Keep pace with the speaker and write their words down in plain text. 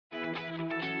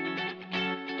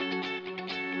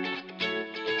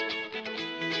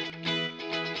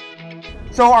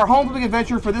So our home flipping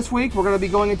adventure for this week, we're going to be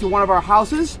going into one of our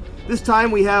houses. This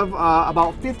time we have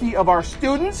about 50 of our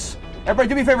students. Everybody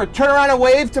do me a favor, turn around and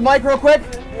wave to Mike real quick.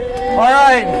 All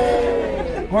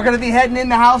right. We're going to be heading in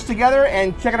the house together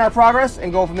and checking our progress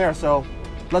and go from there. So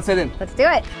let's head in. Let's do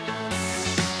it.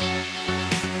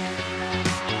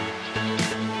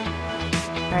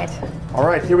 All right. All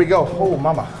right, here we go. Oh,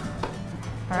 mama.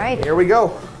 All right. Here we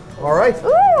go. All right.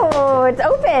 Ooh, it's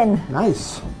open.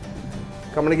 Nice.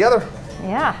 Coming together.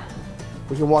 Yeah.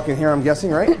 We can walk in here, I'm guessing,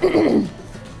 right?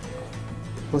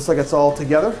 Looks like it's all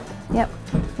together. Yep,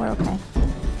 we're okay.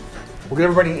 We'll get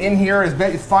everybody in here,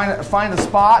 find a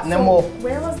spot, and then we'll...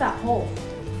 Where was that hole?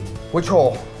 Which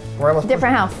hole? Where I was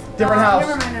Different house. Different house.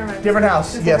 Never mind. Different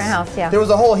house, yes. Different house, yeah. There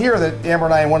was a hole here that Amber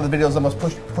and I, in one of the videos, almost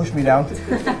pushed me down.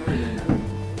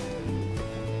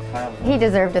 He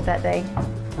deserved it that day.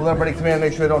 We'll let everybody come in and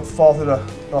make sure they don't fall through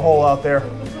the hole out there.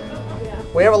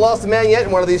 We haven't lost a man yet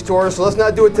in one of these tours, so let's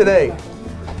not do it today.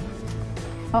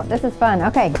 Oh, this is fun.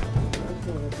 Okay.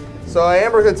 So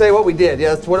Amber's going to tell you what we did.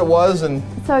 Yeah, that's what it was. And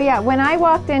so yeah, when I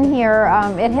walked in here,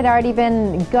 it had already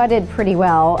been gutted pretty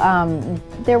well.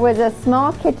 There was a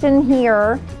small kitchen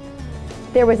here.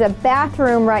 There was a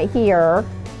bathroom right here.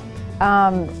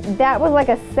 That was like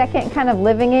a second kind of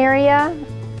living area.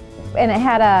 And it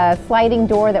had a sliding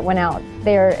door that went out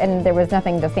there, and there was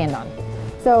nothing to stand on.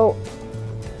 So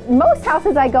most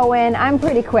houses I go in, I'm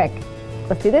pretty quick.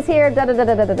 Let's do this here, da da da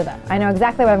da da da da. I know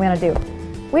exactly what I'm gonna do.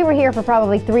 We were here for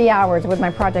probably 3 hours with my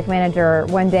project manager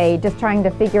one day, just trying to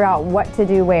figure out what to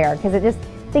do where, because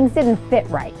things didn't fit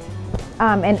right.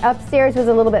 And upstairs was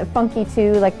a little bit funky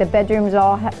too, like the bedrooms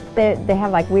they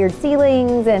have like weird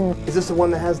ceilings. And is this the one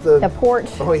that has the porch?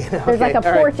 Oh yeah. There's like a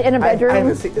porch in a bedroom. I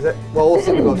haven't seen, is that, well, we'll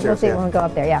see when we go upstairs. We'll see when we go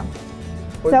up there, yeah.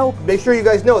 But so make sure you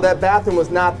guys know that bathroom was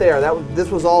not there. This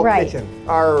was all right. kitchen.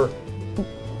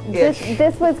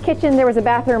 This was kitchen. There was a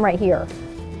bathroom right here.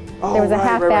 Oh, there was a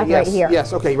half bath yes, right here.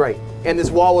 Yes, okay, right. And this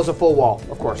wall was a full wall,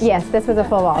 of course. Yes, this was a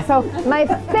full wall. So my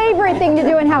favorite thing to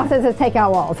do in houses is take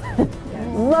out walls.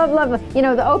 Love. You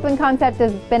know, the open concept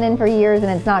has been in for years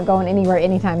and it's not going anywhere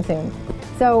anytime soon.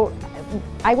 So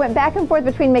I went back and forth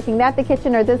between making that the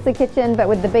kitchen or this the kitchen, but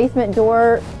with the basement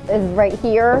door is right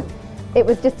here. It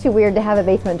was just too weird to have a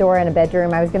basement door in a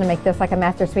bedroom. I was going to make this like a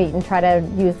master suite and try to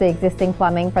use the existing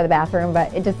plumbing for the bathroom,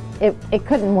 but it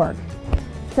couldn't work.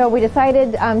 So we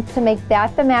decided to make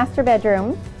that the master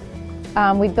bedroom.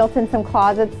 We built in some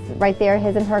closets right there,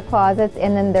 his and her closets,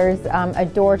 and then there's a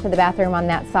door to the bathroom on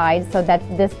that side, so that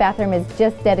this bathroom is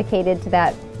just dedicated to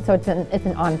that, so it's an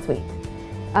ensuite.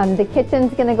 The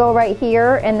kitchen's going to go right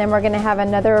here, and then we're going to have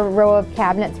another row of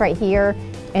cabinets right here.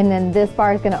 And then this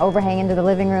bar is going to overhang into the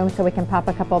living room, so we can pop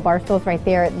a couple of bar stools right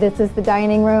there. This is the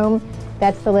dining room.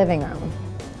 That's the living room.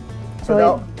 So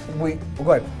now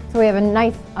go ahead. So we have a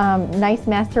nice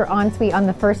master ensuite on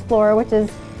the first floor, which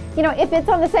is, you know, if it's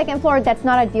on the second floor, that's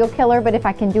not a deal killer. But if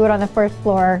I can do it on the first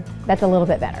floor, that's a little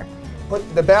bit better. But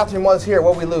the bathroom was here.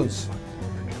 What we lose?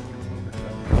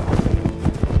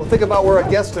 Well, think about where a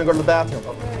guest's going to go to the bathroom.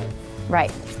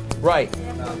 Right. Right.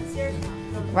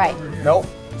 Right. Nope.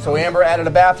 So Amber added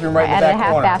a bathroom right in the back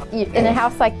corner. Bath. In a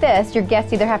house like this, your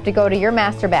guests either have to go to your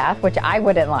master bath, which I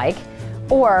wouldn't like,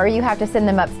 or you have to send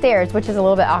them upstairs, which is a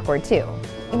little bit awkward too.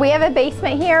 We have a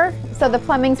basement here, so the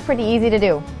plumbing's pretty easy to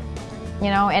do. You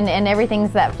know, and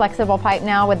everything's that flexible pipe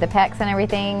now with the PEX and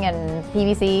everything and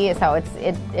PVC, so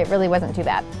it really wasn't too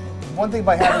bad. One thing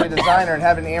by having a designer and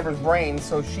having Amber's brain,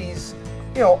 so she's,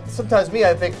 you know, sometimes me,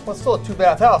 I think, well, it's still a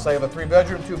 2-bath house. I have a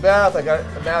 3-bedroom, 2-bath, I got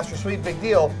a master suite, big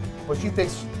deal. But she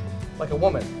thinks like a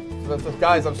woman. So the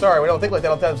guys, I'm sorry, we don't think like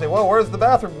that all the time. Say, well, where's the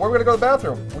bathroom? Where are we gonna go to the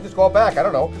bathroom? We'll just go out back, I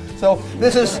don't know. So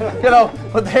this is, you know,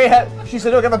 but she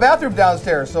said, look, I have a bathroom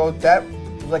downstairs. So that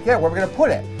was like, yeah, where are we gonna put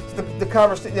it? So the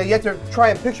conversation, you have to try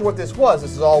and picture what this was.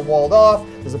 This is all walled off,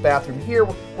 there's a bathroom here.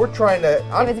 We're trying to.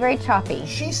 It was very choppy.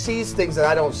 She sees things that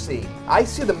I don't see. I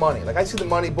see the money, like I see the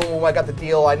money, boom, I got the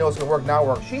deal, I know it's gonna work, not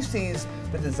work. She sees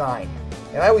the design.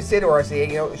 And I always say to her, I say,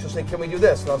 you know, she'll say, can we do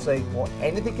this? And I'll say, well,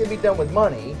 anything can be done with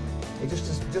money. It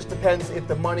just depends if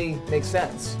the money makes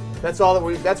sense. That's all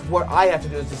that's what I have to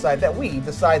do is decide that. We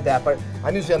decide that, but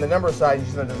I'm usually on the number side and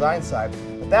she's on the design side.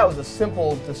 But that was a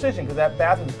simple decision because that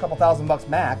bathroom's a couple $1,000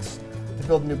 max to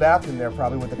build a new bathroom there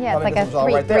probably with the plumbing. Yeah, it's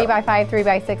like a 3x5,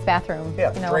 3x6 bathroom.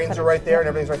 Yeah, the drains are right there and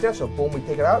everything's right there. So boom, we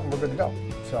take it out and we're good to go.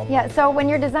 So. Yeah, so when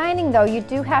you're designing though, you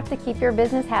do have to keep your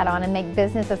business hat on and make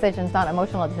business decisions, not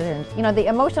emotional decisions. You know, the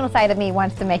emotional side of me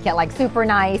wants to make it like super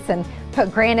nice and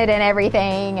put granite in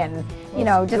everything and, you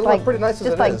know, just like, pretty nice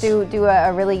just like do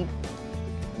a really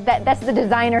that's the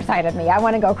designer side of me. I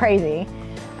want to go crazy.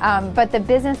 But the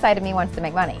business side of me wants to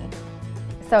make money.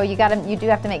 So you do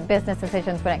have to make business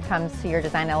decisions when it comes to your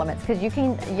design elements, because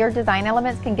your design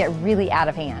elements can get really out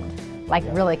of hand, like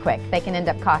really quick. They can end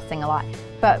up costing a lot.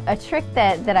 But a trick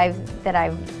that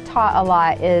I've taught a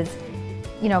lot is,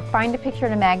 you know, find a picture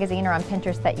in a magazine or on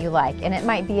Pinterest that you like, and it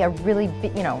might be a really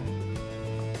big, you know,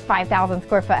 5,000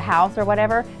 square foot house or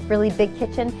whatever, really big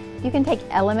kitchen. You can take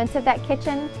elements of that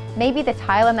kitchen. Maybe the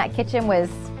tile in that kitchen was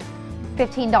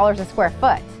 $15 a square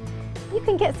foot. You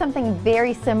can get something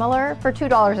very similar for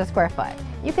 $2 a square foot.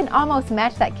 You can almost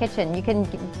match that kitchen. You can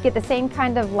get the same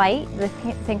kind of light, the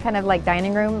same kind of like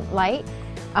dining room light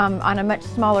on a much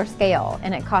smaller scale,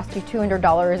 and it costs you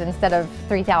 $200 instead of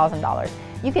 $3,000.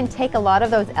 You can take a lot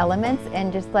of those elements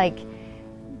and just like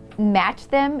match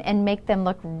them and make them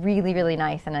look really, really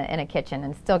nice in a kitchen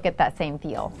and still get that same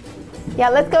feel. Yeah,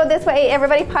 let's go this way.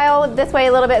 Everybody pile this way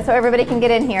a little bit so everybody can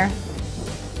get in here.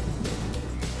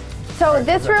 So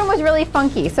this room was really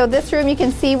funky. So this room, you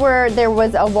can see where there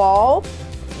was a wall.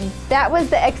 That was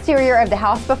the exterior of the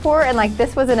house before, and like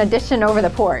this was an addition over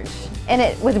the porch. And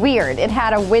it was weird. It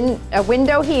had a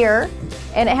window here,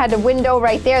 and it had a window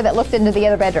right there that looked into the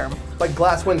other bedroom. Like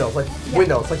glass windows, like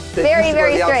windows, like very,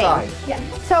 very strange. Outside.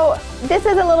 Yeah. So this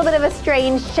is a little bit of a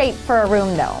strange shape for a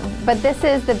room though, but this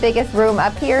is the biggest room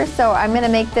up here, so I'm gonna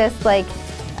make this like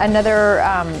another,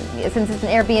 since it's an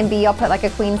Airbnb, I'll put like a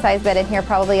queen size bed in here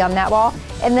probably on that wall,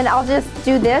 and then I'll just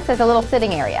do this as a little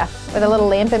sitting area with a little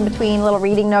lamp in between, a little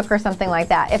reading nook or something like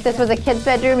that. If this was a kid's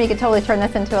bedroom, you could totally turn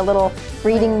this into a little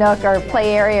reading nook or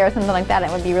play area or something like that. It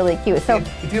would be really cute. So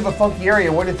if you have a funky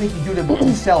area, what do you think you do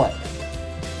to sell it?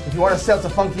 If you want to sell it's a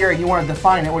funky area, you want to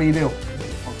define it, what do you do?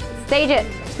 Stage it.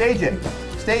 Stage it.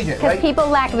 Stage it, Because right? people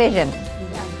lack vision.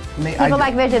 People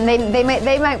lack vision. They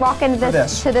might walk into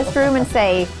this room and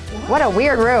say, what a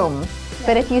weird room.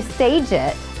 But if you stage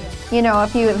it, you know,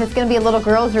 if it's going to be a little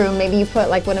girl's room, maybe you put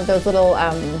like one of those little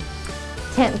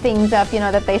tent things up, you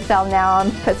know, that they sell now,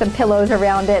 and put some pillows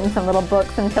around it and some little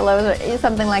books and pillows or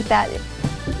something like that.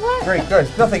 What? Great, good.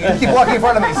 Nothing. You keep walking in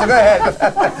front of me, so go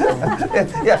ahead.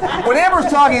 Yeah. When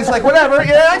Amber's talking, it's like, whatever.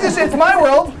 Yeah, it's my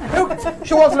world.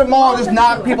 She walks in the mall and just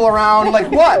knock people around. Like,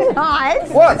 what?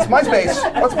 What? It's my space.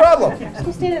 What's the problem?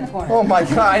 You stayed in the corner. Oh my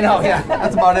God, I know, yeah.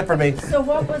 That's about it for me. So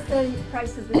what was the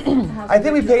price of this house? I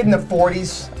think we paid in the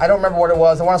 40s. I don't remember what it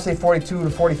was. I want to say 42 to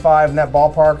 45 in that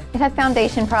ballpark. It had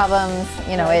foundation problems,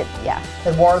 you know, yeah.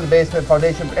 Had water in the basement,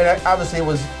 foundation, and obviously it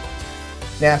was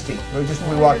nasty.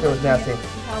 We walked there, it was nasty.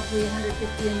 Probably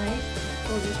 150 a night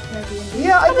for this Airbnb.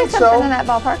 Yeah, I think so. Something in that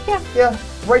ballpark, yeah. Yeah,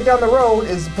 right down the road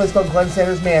is a place called Glenn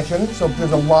Sanders Mansion. So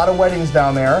there's a lot of weddings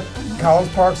down there. Collins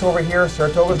Park's over here.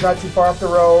 Saratoga's not too far off the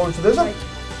road. So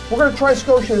we're gonna try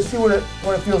Scotia to see what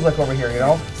it feels like over here, you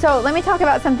know. So let me talk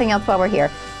about something else while we're here.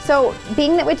 So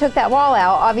being that we took that wall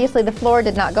out, obviously the floor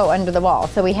did not go under the wall.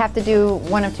 So we have to do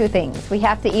one of two things. We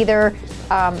have to either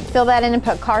fill that in and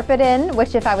put carpet in,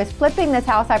 which if I was flipping this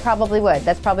house, I probably would.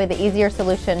 That's probably the easier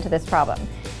solution to this problem.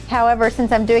 However,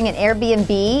 since I'm doing an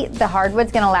Airbnb, the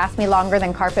hardwood's gonna last me longer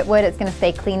than carpet wood. It's gonna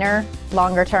stay cleaner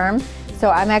longer term. So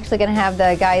I'm actually gonna have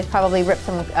the guys probably rip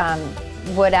some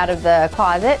wood out of the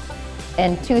closet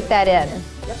and tooth that in.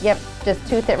 Yep, just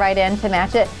tooth it right in to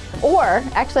match it. Or,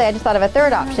 actually, I just thought of a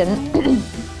third option.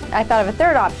 I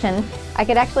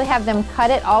could actually have them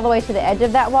cut it all the way to the edge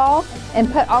of that wall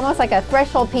and put almost like a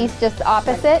threshold piece just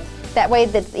opposite. That way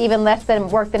that's even less than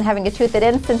work than having to tooth it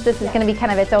in, since this is going to be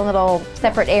kind of its own little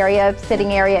separate area,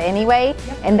 sitting area anyway,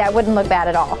 and that wouldn't look bad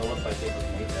at all.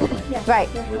 Right.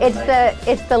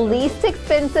 It's the least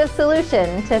expensive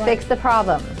solution to fix the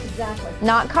problem. Exactly.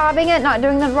 Not cobbing it, not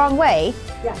doing it the wrong way,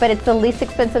 but it's the least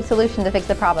expensive solution to fix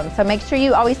the problem. So make sure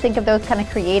you always think of those kind of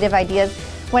creative ideas.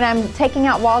 When I'm taking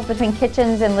out walls between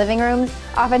kitchens and living rooms,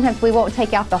 oftentimes we won't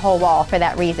take out the whole wall for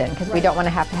that reason, because we don't want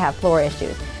to have floor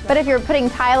issues. But if you're putting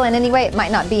tile in anyway, it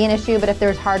might not be an issue, but if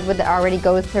there's hardwood that already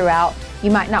goes throughout,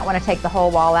 you might not want to take the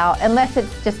whole wall out, unless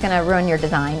it's just going to ruin your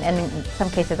design. And in some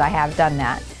cases I have done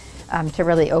that. To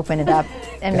really open it up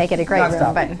and make it a great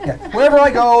room. But wherever I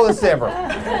go, it's Amber.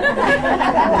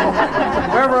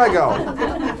 Wherever I go.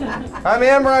 I'm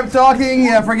Amber, I'm talking,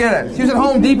 forget it. She was at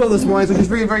Home Depot this morning, so she's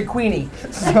very, very queeny.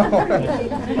 So,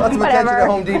 lots of attention at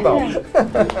Home Depot.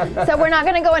 So we're not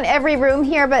going to go in every room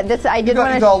here, but I did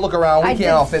want to all look around. We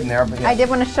can't all fit in there. But I did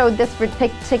want to show this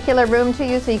particular room to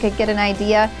you so you could get an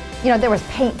idea. You know, there was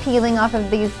paint peeling off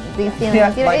of these ceilings. Yeah,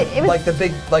 you know, it was like the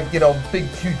big, big,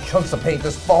 huge chunks of paint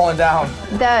just falling down.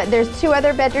 There's two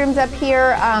other bedrooms up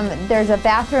here. There's a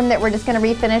bathroom that we're just going to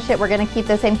refinish it. We're going to keep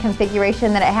the same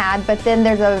configuration that it had, but then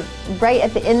there's right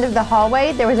at the end of the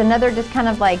hallway, there was another just kind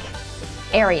of like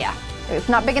area. It's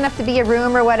not big enough to be a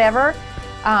room or whatever.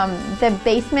 The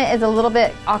basement is a little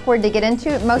bit awkward to get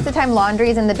into. Most of the time laundry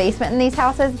is in the basement in these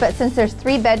houses, but since there's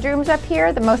 3 bedrooms up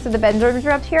here, most of the bedrooms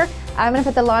are up here, I'm gonna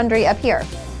put the laundry up here.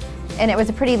 And it was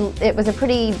a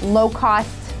pretty low cost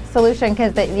solution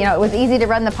because it was easy to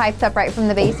run the pipes up right from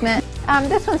the basement.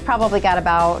 This one's probably got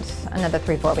about another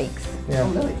 3-4 weeks. Yeah.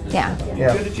 Yeah.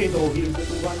 Yeah.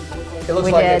 It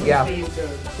looks like it, yeah. We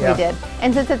did.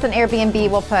 And since it's an Airbnb,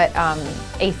 we'll put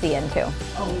AC in too.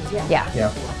 Oh, yeah.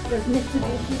 Yeah. Those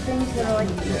Mitsubishi things that are like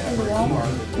in the wall.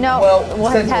 No, Well, we'll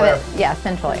have to have central it. Yeah,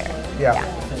 central air.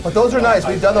 Yeah. But those are nice.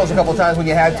 We've done those a couple times when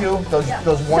you had to. Those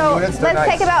one So units, they're let's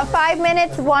nice. take about 5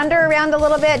 minutes, wander around a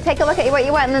little bit, take a look at what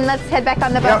you want, and then let's head back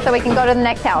on the boat so we can go to the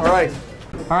next house. All right.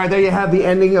 All right, there you have the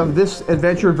ending of this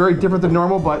adventure. Very different than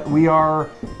normal, but we are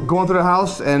going through the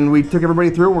house and we took everybody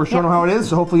through and we're showing them how it is.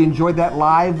 So hopefully you enjoyed that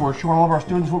live. We're showing all of our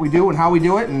students what we do and how we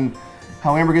do it and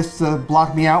how Amber gets to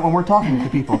block me out when we're talking to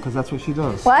people because that's what she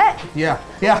does. What? Yeah,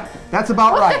 that's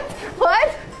about right.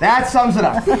 What? That sums it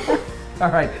up.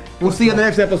 All right, we'll see you in the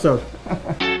next episode.